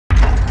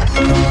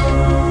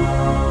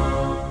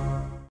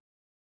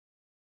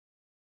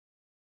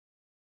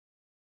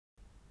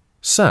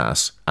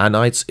SAS,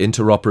 Anite's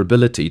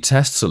interoperability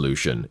test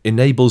solution,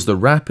 enables the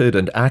rapid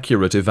and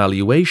accurate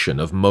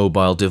evaluation of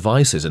mobile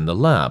devices in the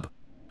lab.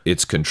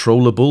 Its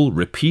controllable,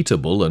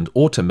 repeatable, and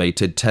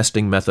automated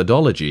testing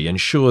methodology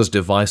ensures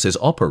devices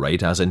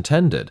operate as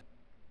intended.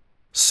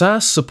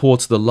 SAS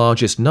supports the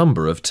largest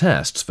number of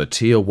tests for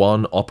Tier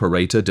 1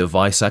 operator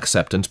device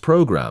acceptance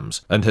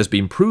programs and has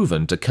been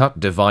proven to cut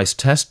device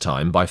test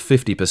time by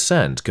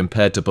 50%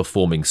 compared to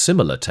performing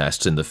similar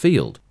tests in the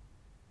field.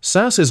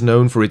 SAS is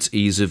known for its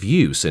ease of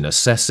use in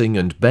assessing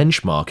and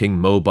benchmarking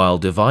mobile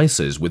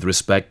devices with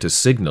respect to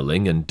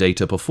signaling and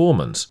data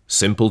performance.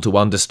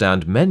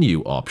 Simple-to-understand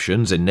menu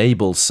options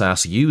enable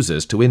SAS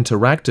users to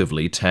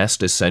interactively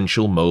test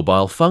essential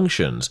mobile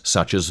functions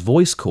such as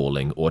voice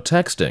calling or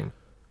texting.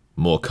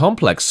 More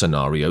complex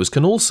scenarios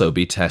can also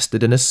be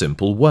tested in a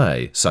simple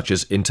way, such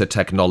as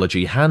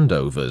inter-technology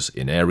handovers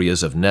in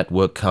areas of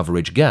network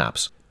coverage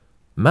gaps.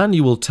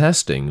 Manual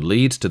testing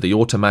leads to the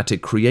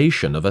automatic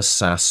creation of a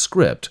SAS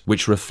script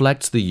which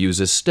reflects the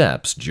user's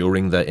steps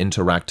during their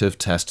interactive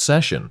test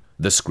session.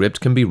 The script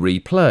can be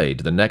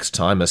replayed the next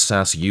time a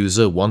SAS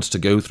user wants to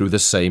go through the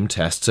same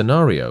test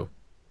scenario.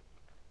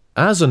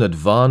 As an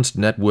advanced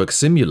network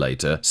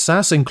simulator,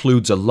 SAS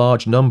includes a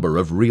large number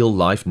of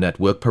real-life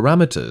network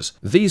parameters.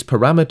 These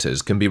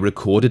parameters can be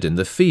recorded in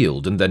the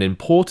field and then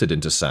imported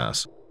into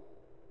SAS.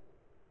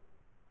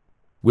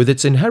 With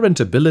its inherent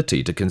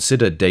ability to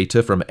consider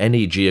data from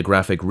any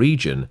geographic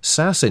region,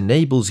 SAS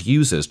enables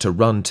users to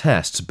run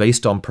tests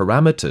based on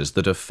parameters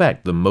that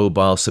affect the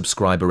mobile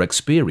subscriber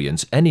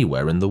experience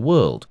anywhere in the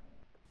world.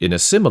 In a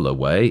similar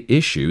way,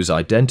 issues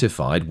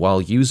identified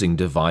while using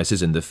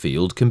devices in the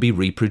field can be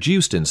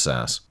reproduced in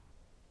SAS.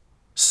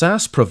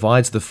 SAS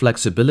provides the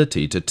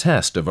flexibility to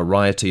test a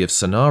variety of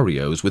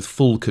scenarios with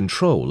full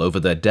control over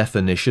their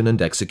definition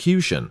and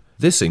execution.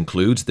 This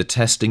includes the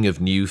testing of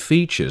new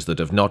features that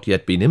have not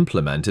yet been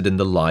implemented in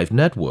the live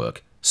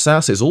network.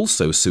 SAS is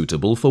also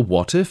suitable for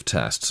what-if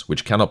tests,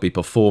 which cannot be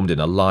performed in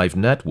a live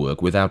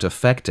network without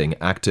affecting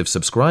active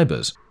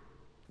subscribers.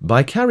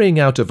 By carrying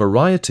out a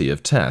variety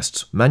of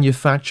tests,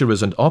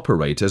 manufacturers and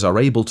operators are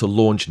able to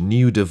launch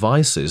new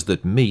devices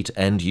that meet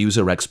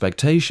end-user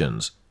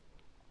expectations.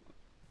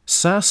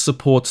 SAS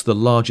supports the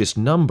largest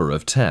number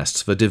of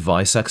tests for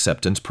device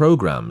acceptance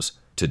programs.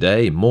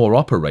 Today, more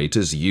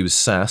operators use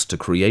SAS to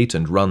create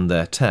and run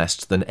their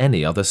tests than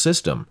any other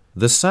system.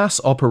 The SAS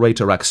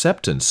operator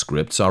acceptance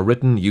scripts are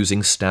written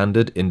using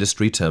standard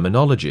industry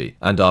terminology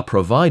and are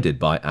provided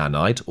by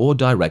Anite or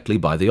directly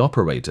by the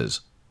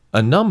operators.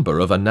 A number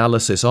of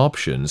analysis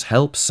options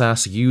help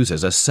SAS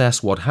users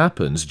assess what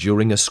happens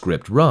during a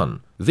script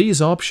run.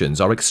 These options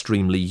are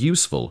extremely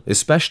useful,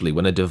 especially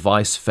when a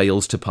device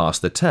fails to pass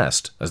the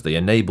test, as they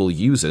enable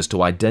users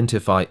to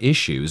identify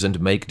issues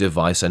and make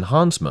device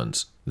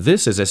enhancements.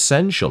 This is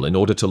essential in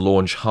order to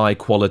launch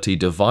high-quality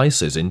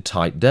devices in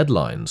tight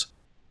deadlines.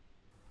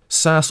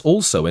 SAS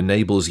also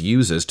enables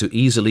users to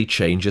easily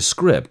change a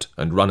script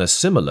and run a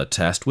similar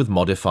test with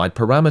modified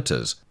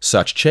parameters.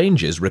 Such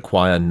changes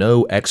require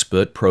no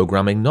expert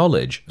programming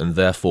knowledge and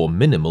therefore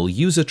minimal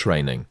user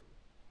training.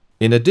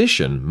 In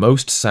addition,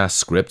 most SAS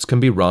scripts can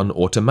be run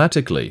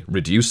automatically,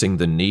 reducing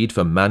the need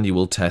for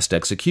manual test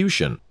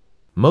execution.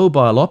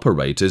 Mobile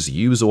operators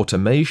use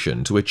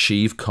automation to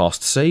achieve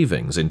cost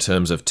savings in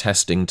terms of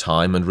testing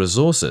time and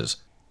resources.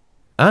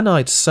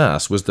 Anite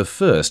SAS was the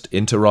first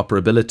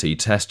interoperability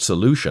test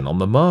solution on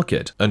the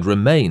market and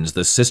remains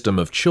the system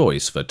of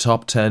choice for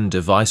top 10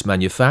 device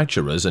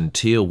manufacturers and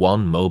Tier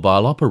 1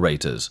 mobile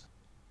operators.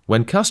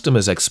 When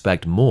customers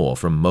expect more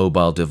from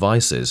mobile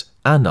devices,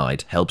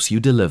 Anite helps you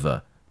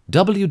deliver.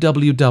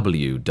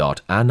 www.anite.com